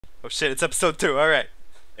Oh shit, it's episode 2. Alright.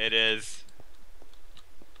 It is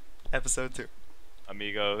Episode 2.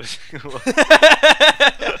 amigos.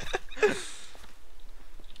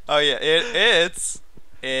 Oh yeah, it's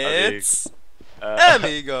Amig-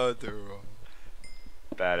 Amigo Duro.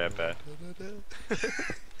 bad at bad.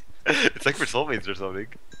 It's like for soulmates or something.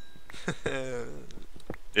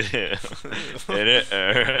 Yeah.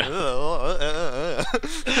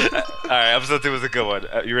 Alright, episode 2 was a good one.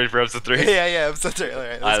 You ready for episode 3? Yeah, episode 3.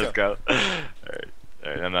 Alright, Let's go. Alright,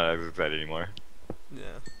 I'm not as excited anymore.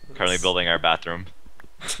 Yeah. Currently building our bathroom.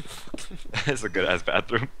 It's a good ass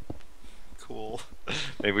bathroom. Cool.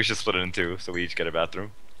 Maybe we should split it in two so we each get a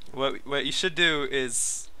bathroom. What you should do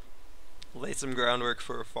is lay some groundwork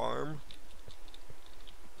for a farm.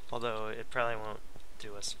 Although it probably won't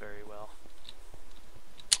do us very well.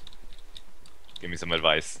 Give me some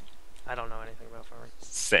advice. I don't know anything about farming.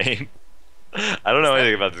 Same. I don't know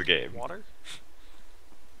anything about this game. Water?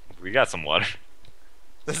 We got some water.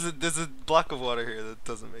 There's a block of water here that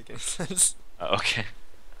doesn't make any sense. Oh, okay.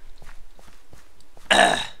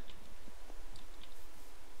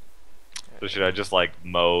 So should I just like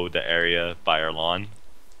mow the area by our lawn?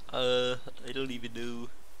 I don't even know.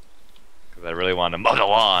 Because I really want to mow the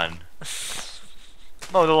lawn.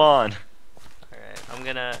 Mow the lawn. Alright, I'm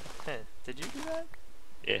gonna... Hey, did you do that?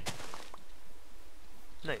 Yeah.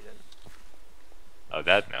 No, you didn't. Oh,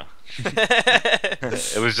 that no.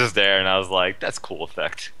 It was just there, and I was like, "That's cool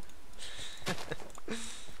effect."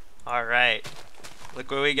 Alright. Look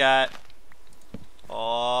what we got.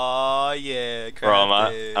 Oh yeah, Bro,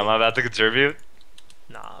 crafting. am I about to contribute?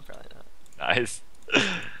 Nah, probably not. Nice.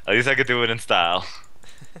 At least I could do it in style.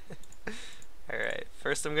 Alright,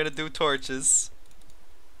 first I'm gonna do torches.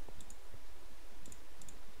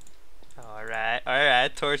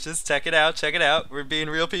 Alright, torches, check it out, We're being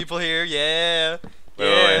real people here, yeah.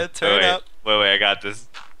 Turn up. Wait, I got this.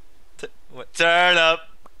 What? Turn up.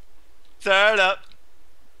 Turn up.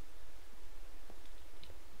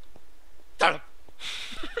 Turn up.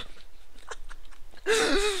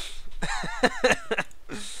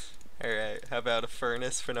 Alright, how about a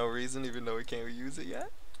furnace for no reason, even though we can't use it yet?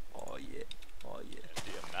 Oh yeah,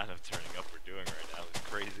 The amount of turning up we're doing right now is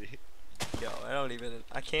crazy. Yo,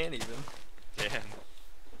 I can't even. Damn.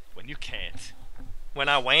 When you can't. When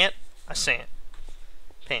I went, I shan't.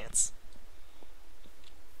 Pants.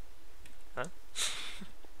 Huh?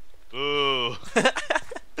 Ooh.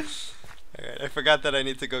 Alright, I forgot that I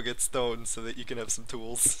need to go get stone so that you can have some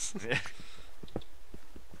tools.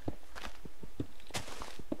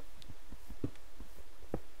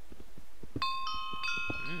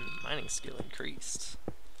 Mining skill increased.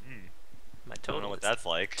 My I total don't know what is that's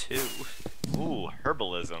like. 2. Ooh,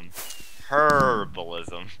 herbalism.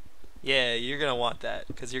 Herbalism. Yeah, you're gonna want that,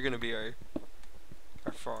 because you're gonna be our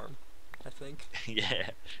farm, I think. Yeah,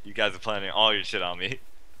 you guys are planning all your shit on me.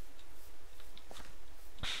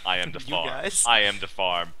 I am the You farm. guys? I am the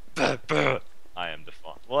farm. I am the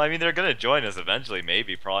farm. Well, I mean, they're gonna join us eventually,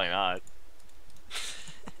 maybe, probably not.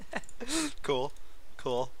 Cool.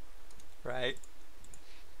 Right.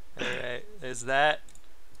 Alright, there's that.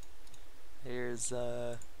 Here's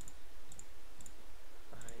Alright,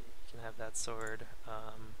 you can have that sword.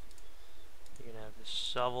 You can have the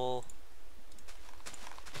shovel.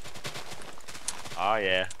 Oh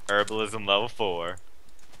yeah, herbalism level 4.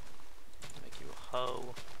 Make you a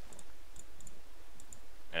hoe.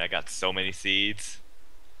 And I got so many seeds.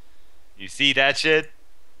 You see that shit?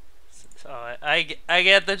 Oh, I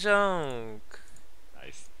get the joke.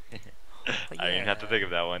 Nice. I didn't even have to think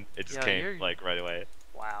of that one. It just Yo, came you're- like right away.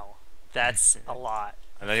 Wow, that's a lot.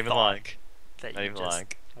 I'm not even Thought lying. That Not you even just, lying.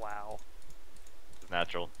 Wow. It's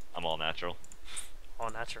natural. I'm all natural. Oh,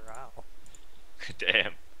 natural.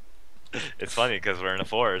 Damn. It's funny because we're in a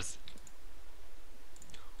forest.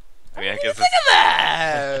 I mean, I guess it's,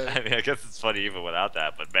 that! I mean, I guess it's funny even without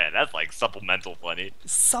that, but man, that's like supplemental funny.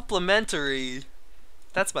 Supplementary.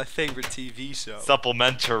 That's my favorite TV show.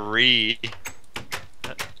 Supplementary.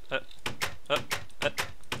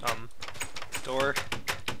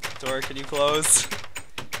 Door, can you close?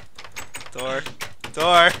 Door.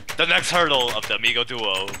 The next hurdle of the Amigo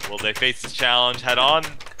duo. Will they face this challenge head on?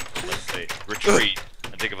 Let's see. Retreat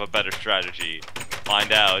and think of a better strategy.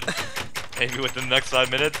 Find out. Maybe within the next 5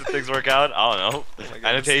 minutes if things work out. I don't know. Oh my God,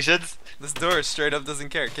 Annotations? This door straight up doesn't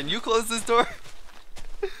care. Can you close this door?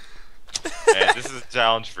 And this is a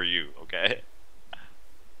challenge for you, okay?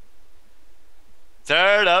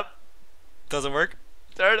 Turn up. Doesn't work?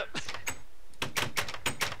 Turn up.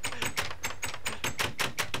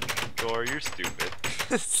 Door, you're stupid.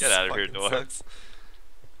 Get out of here, Fucking door. sucks.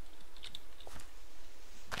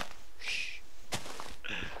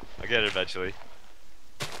 I'll get it eventually.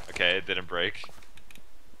 okay, it didn't break.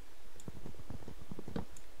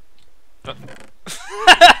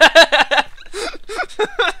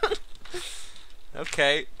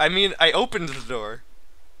 Okay, I mean, I opened the door.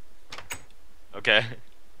 Okay.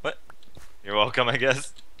 What? You're welcome, I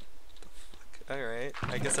guess. Alright,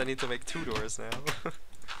 I guess I need to make 2 doors now.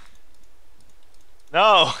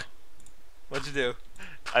 No! What'd you do?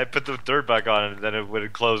 I put the dirt back on and then it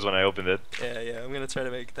would close when I opened it. Yeah, I'm gonna try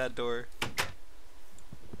to make that door.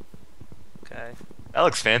 Okay. That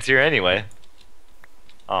looks fancier anyway.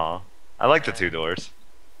 Aw. I like the 2 doors.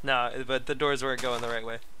 No, but the doors weren't going the right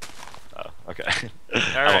way. Oh, okay.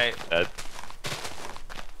 Alright. That.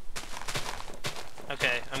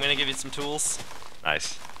 Okay, I'm gonna give you some tools.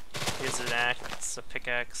 Nice. Here's an axe, a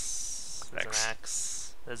pickaxe, there's Axe. an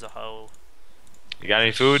axe, there's a hoe. You got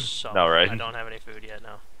any food? shovel. No, right? I don't have any food yet,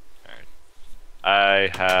 no. I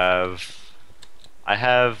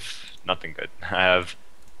have nothing good. I have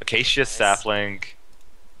acacia Nice. sapling,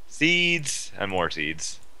 seeds, and more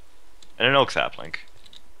seeds. And an oak sapling.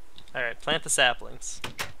 Alright, plant the saplings.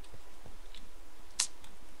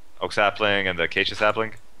 Oak sapling and the acacia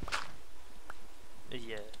sapling?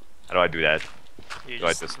 Yeah. How do I do that? You Do I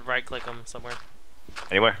just just- right click them somewhere.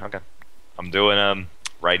 Anywhere? Okay. I'm doing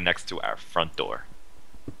right next to our front door.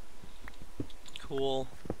 Cool.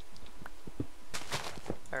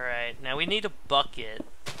 Alright, now we need a bucket.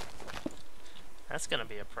 That's gonna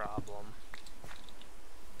be a problem.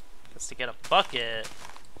 Because to get a bucket...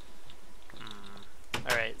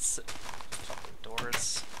 Alright, so... Fucking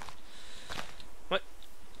doors. What?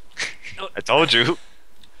 Oh, I told you.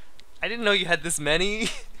 I didn't know you had this many.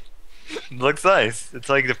 It looks nice. It's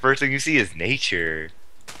like the first thing you see is nature.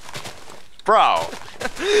 Bro!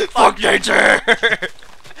 Fuck nature!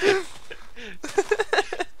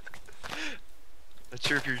 Not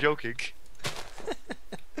sure if you're joking.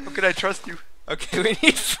 How can I trust you? Okay, we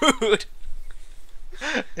need food.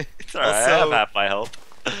 It's alright, I have Also- half my health.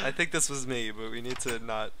 I think this was me, but we need to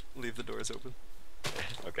not leave the doors open.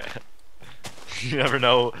 Okay. You never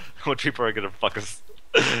know what people are gonna fuck us.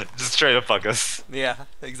 Just straight up fuck us. Yeah,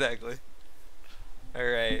 exactly.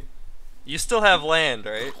 Alright. You still have land,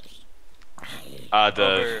 right?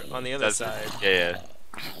 Over on the other that's- side. Yeah,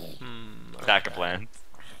 stack of Okay. land.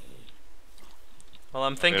 Well,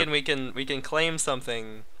 I'm thinking Yep. we can claim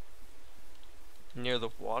something near the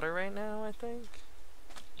water right now, I think.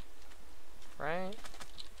 Right?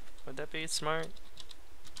 Would that be smart?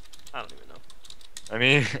 I don't even know. I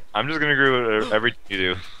mean, I'm just gonna agree with everything you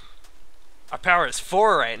do. Our power is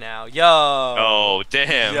 4 right now. Yo. Oh,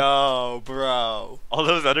 damn. Yo, bro. All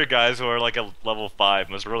those other guys who are like a level 5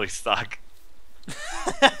 must really suck.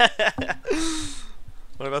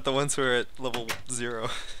 What about the ones who are at level 0?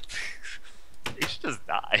 They should just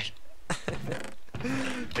die.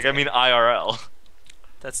 Like, I mean IRL.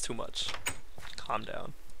 That's too much. Calm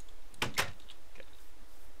down.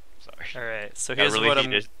 Sorry. Alright, so I here's really what need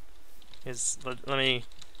I'm... it. Let me...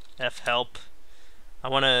 help. I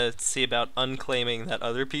want to see about unclaiming that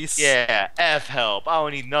other piece. Yeah, F help. I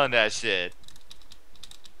don't need none of that shit.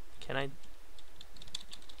 Can I...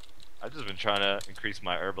 I've just been trying to increase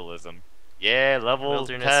my herbalism. Yeah, level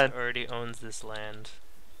Wilderness 10. already owns this land.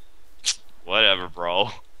 Whatever, bro.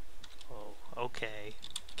 Oh, okay.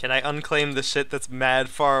 Can I unclaim the shit that's mad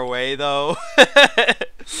far away, though?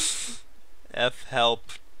 F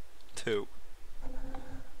help 2.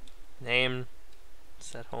 Name.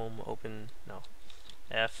 Set home open. No.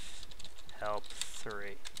 F help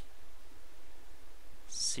 3.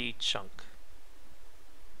 C chunk.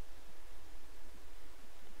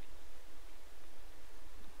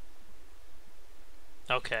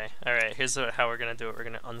 Okay, alright, here's how we're gonna do it. We're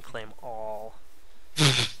gonna unclaim all.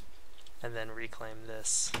 And then reclaim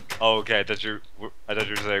this. Oh, okay. I thought you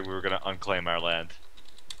were saying we were gonna unclaim our land.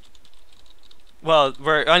 Well,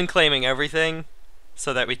 we're unclaiming everything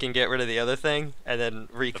so that we can get rid of the other thing, and then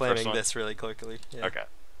reclaiming one? this really quickly. Yeah. Okay.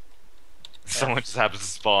 Someone just happens to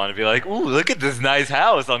spawn and be like, "Ooh, look at this nice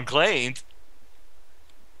house unclaimed."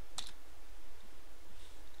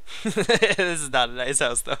 This is not a nice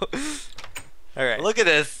house, though. All right. Look at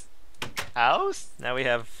this house? Now we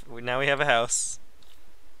have a house.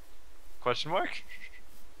 Question mark?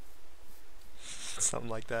 Something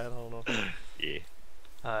like that. I don't know. Yeah.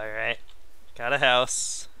 All right. Got a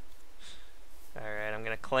house. All right. I'm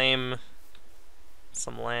gonna claim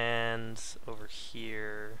some land over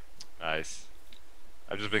here. Nice.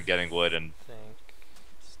 I've just been getting wood and I think.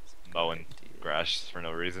 mowing grass for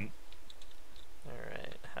no reason. All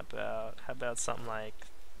right. How about something like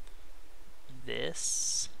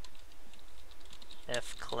this?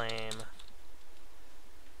 F claim.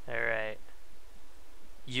 All right.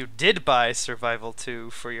 You did buy Survival 2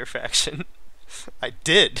 for your faction. I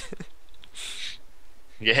did.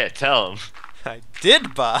 Yeah, tell him. I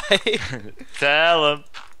did buy. Tell him.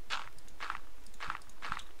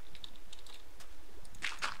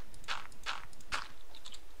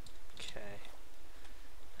 Okay.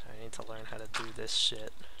 I need to learn how to do this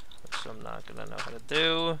shit, which I'm not gonna know how to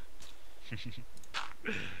do.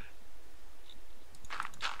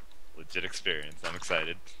 Legit experience. I'm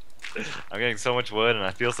excited. I'm getting so much wood and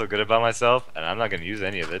I feel so good about myself, and I'm not gonna use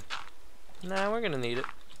any of it. Nah, we're gonna need it.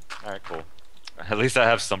 Alright, cool. At least I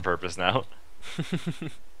have some purpose now.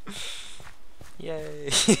 Yay.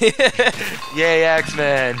 Yay,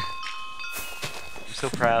 Axeman! I'm so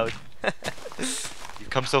proud. You've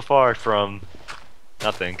come so far from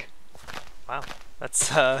nothing. Wow. That's,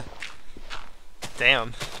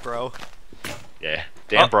 damn, bro. Yeah.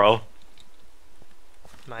 Damn, Oh. bro.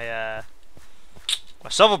 My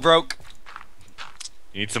shovel broke.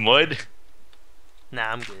 You need some wood?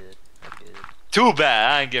 Nah, I'm good. I'm good. Too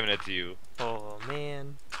bad. I ain't giving it to you. Oh,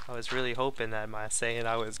 man. I was really hoping that my saying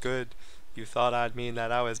I was good, you thought I'd mean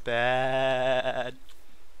that I was bad.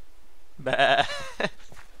 Bad.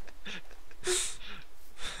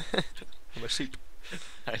 I'm a sheep.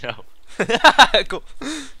 I know. Cool.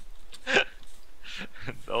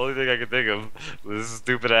 The only thing I could think of was this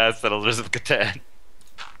stupid ass Settlers of Catan.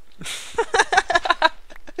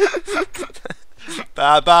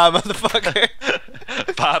 Bye bye, motherfucker.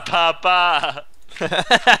 Pa pa pa.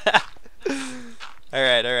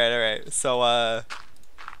 Alright. So,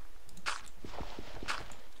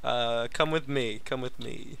 come with me. Come with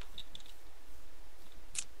me.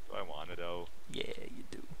 Do I want to though? Yeah, you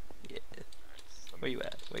do. Yeah. Let Where me you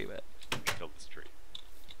at? Where you at? kill this tree.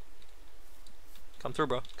 Come through,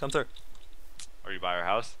 bro. Come through. Are you by our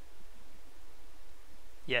house?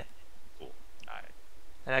 Yeah. Cool. Alright.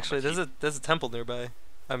 And actually, there's a temple nearby.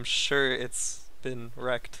 I'm sure it's been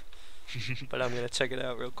wrecked, but I'm gonna check it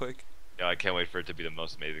out real quick. Yeah, I can't wait for it to be the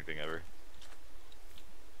most amazing thing ever.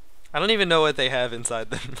 I don't even know what they have inside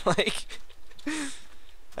them, like.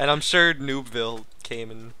 And I'm sure Noobville came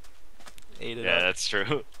and ate it Yeah, up. that's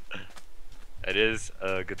true. That is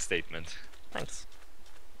a good statement. Thanks.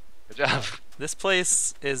 Good job. This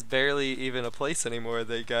place is barely even a place anymore.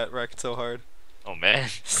 They got wrecked so hard. Oh man,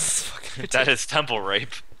 This is fucking that ridiculous. is temple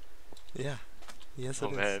rape. Yeah. Yes, Oh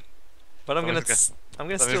it is. man, But I'm gonna Someone's I'm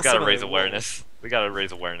gonna steal somebody's some gotta of raise their awareness. We gotta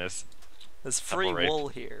raise awareness. wool. There's Temple free rape. wool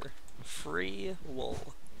here. Free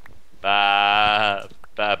wool. Ba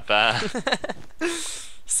ba ba.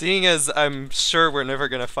 Seeing as I'm sure we're never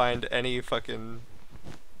gonna find any fucking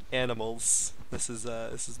animals, this is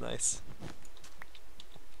nice.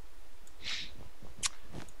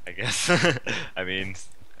 I guess. I mean,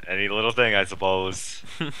 any little thing, I suppose.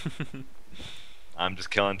 I'm just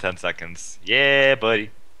killing 10 seconds. Yeah, buddy.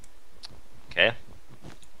 Okay.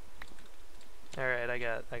 Alright, I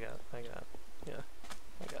got.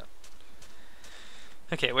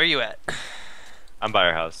 Okay, where you at? I'm by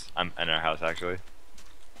our house. I'm in our house, actually.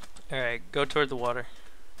 Alright, go toward the water.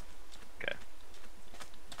 Okay.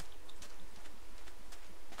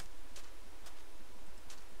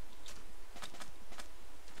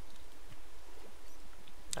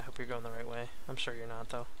 I hope you're going the right way. I'm sure you're not,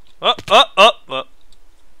 though. Oh!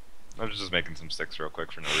 I was just making some sticks real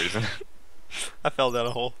quick for no reason. I fell down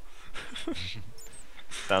a hole.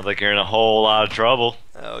 Sounds like you're in a whole lot of trouble.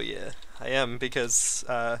 Oh, yeah. I am, because,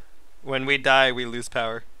 when we die, we lose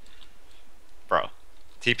power. Bro.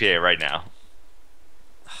 TPA right now.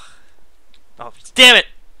 Oh, damn it!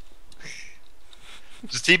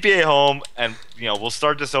 Just TPA home, and, we'll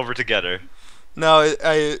start this over together. No,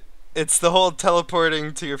 it's the whole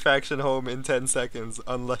teleporting to your faction home in 10 seconds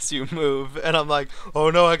unless you move. And I'm like, oh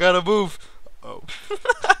no, I gotta move. Oh.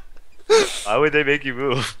 Why would they make you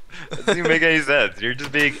move? It doesn't even make any sense. You're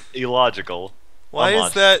just being illogical. Why Come is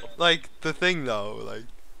on. that, like, the thing, though?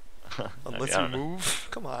 Like, unless I you don't know. move?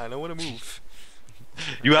 Come on, I wanna move.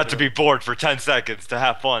 You have to be bored for 10 seconds to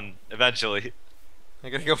have fun, eventually. I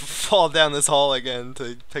gotta go fall down this hall again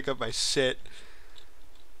to pick up my shit.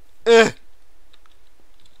 Ugh.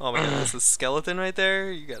 Oh my god, there's a skeleton right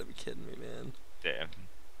there? You gotta be kidding me, man. Damn.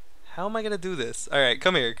 How am I gonna do this? Alright,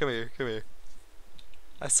 come here.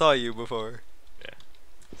 I saw you before. Yeah.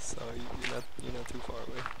 So you're not too far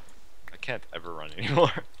away. I can't ever run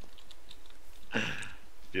anymore.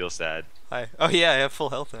 Feel sad. Hi. Oh yeah, I have full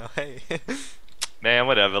health now. Hey. Man,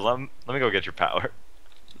 whatever. Let me go get your power.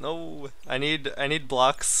 No. I need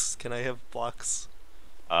blocks. Can I have blocks?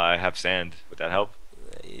 I have sand. Would that help?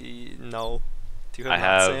 No. Do you I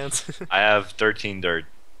have have- not sand? I have 13 dirt.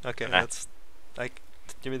 Okay, Ah. that's like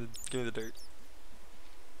give me the dirt.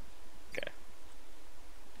 Okay.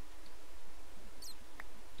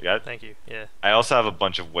 You got it? Thank you. Yeah. I also have a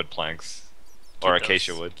bunch of wood planks. Or Keep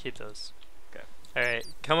acacia those. wood. Keep those. Okay. Alright,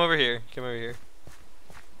 come over here. Come over here.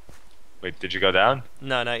 Wait, did you go down?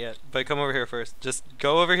 No, not yet. But come over here first. Just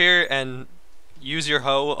go over here and use your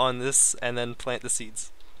hoe on this and then plant the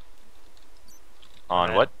seeds. On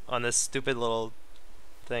Alright, what? On this stupid little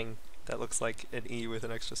thing that looks like an E with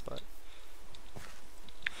an extra spot.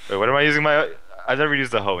 Wait, what am I using my... I've never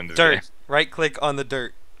used the hoe in this Dirt. game. Right click on the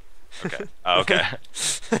dirt. Okay. Oh, okay.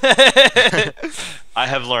 I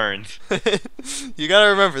have learned. You gotta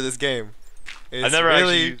remember this game. It's I've never really,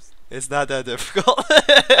 actually used... It's not that difficult.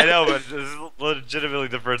 I know, but this is legitimately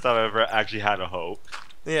the first time I've ever actually had a hoe.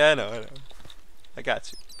 Yeah, I know. I got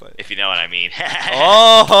you. But If you know what I mean.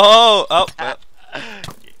 oh, well.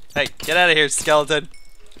 Hey, get out of here, skeleton.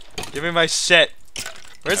 Give me my shit.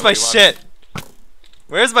 Where's Yeah, my what do you shit?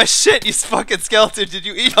 Where's my shit, you fucking skeleton? Did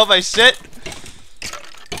you eat all my shit?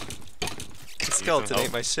 The skeleton help?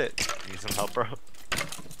 ate my shit. Need some help, bro?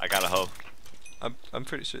 I got a hoe. I'm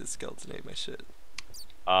pretty sure the skeleton ate my shit.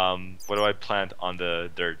 What do I plant on the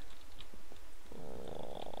dirt?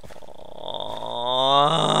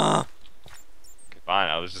 Okay, fine,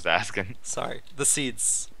 I was just asking. Sorry, the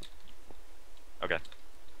seeds. Okay.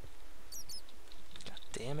 God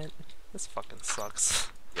damn it. This fucking sucks.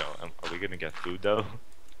 Yo, are we gonna get food though?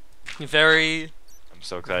 Very, I'm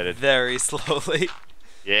so excited. very slowly.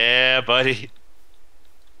 Yeah, buddy.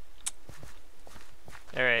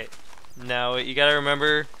 Alright. Now, you gotta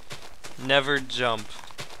remember, never jump.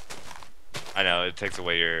 I know, it takes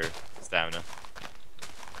away your stamina.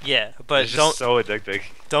 Yeah, but It's just so addicting.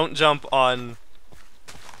 don't jump on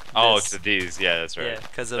Oh, this. to these, yeah, that's right. Yeah,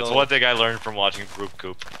 because it'll... That's one thing I learned from watching Rube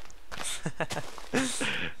Coop.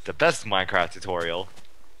 The best Minecraft tutorial.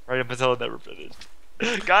 Right up until it never finished.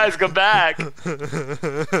 Guys, come back!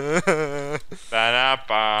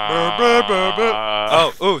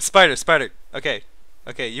 Oh, ooh, spider. Okay,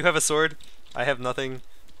 you have a sword. I have nothing.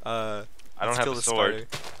 I don't let's have kill a the sword.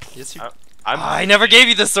 spider. Yes, you. I'm I never gave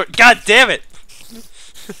you the sword. God damn it!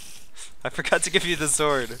 I forgot to give you the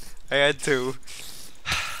sword. I had to.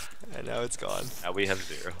 And now it's gone. Now we have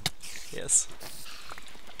 0. Yes.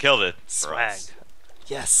 Killed it. For Swag. us.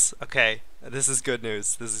 Yes. Okay. This is good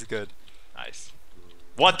news. This is good. Nice.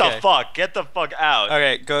 What Okay. the fuck? Get the fuck out.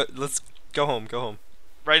 Okay, go. Let's go home. Go home.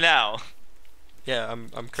 Right now. Yeah,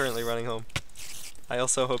 I'm currently running home. I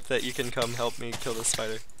also hope that you can come help me kill this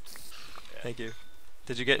spider. Yeah. Thank you.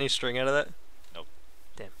 Did you get any string out of that? Nope.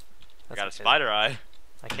 Damn. I That's got a okay. spider eye.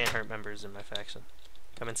 I can't hurt members in my faction.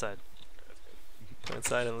 Come inside. Come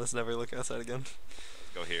inside and let's never look outside again.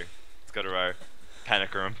 Let's go here. Let's go to our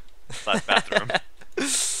panic room / bathroom.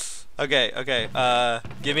 Okay.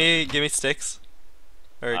 Give me sticks,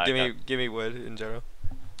 or I give me wood in general.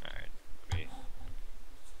 Alright. Let me.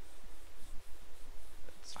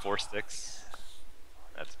 That's 4 sticks.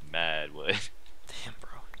 That's mad wood.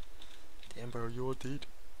 Damn, bro, you're dead.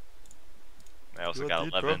 I also You're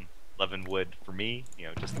got dead, bro. 11 wood for me, you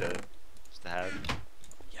know, just to have.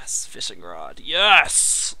 Yes, fishing rod.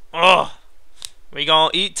 Yes. Oh, we gonna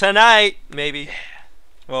eat tonight, maybe.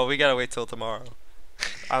 Well, we gotta wait till tomorrow.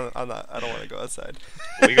 I'm not. I don't want to go outside.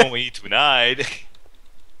 We gonna eat tonight.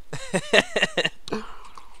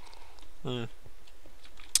 Hmm.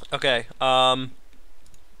 Okay.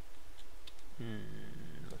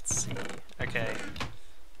 Let's see. Okay.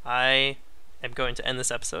 I am going to end this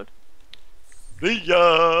episode. See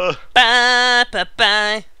ya.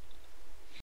 Bye.